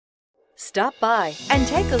Stop by and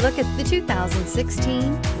take a look at the 2016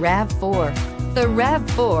 RAV4. The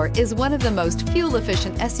RAV4 is one of the most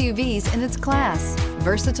fuel-efficient SUVs in its class.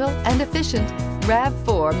 Versatile and efficient,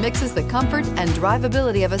 RAV4 mixes the comfort and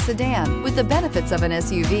drivability of a sedan with the benefits of an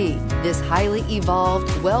SUV. This highly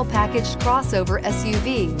evolved, well-packaged crossover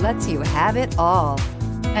SUV lets you have it all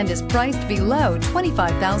and is priced below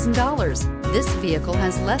 $25,000. This vehicle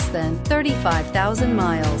has less than 35,000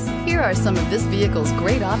 miles. Here are some of this vehicle's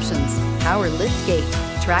great options: power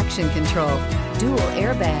liftgate, traction control, dual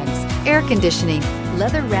airbags, air conditioning,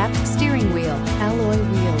 leather-wrapped steering wheel, alloy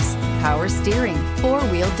wheels, power steering,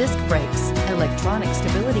 four-wheel disc brakes, electronic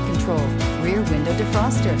stability control, rear window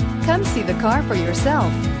defroster. Come see the car for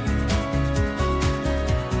yourself.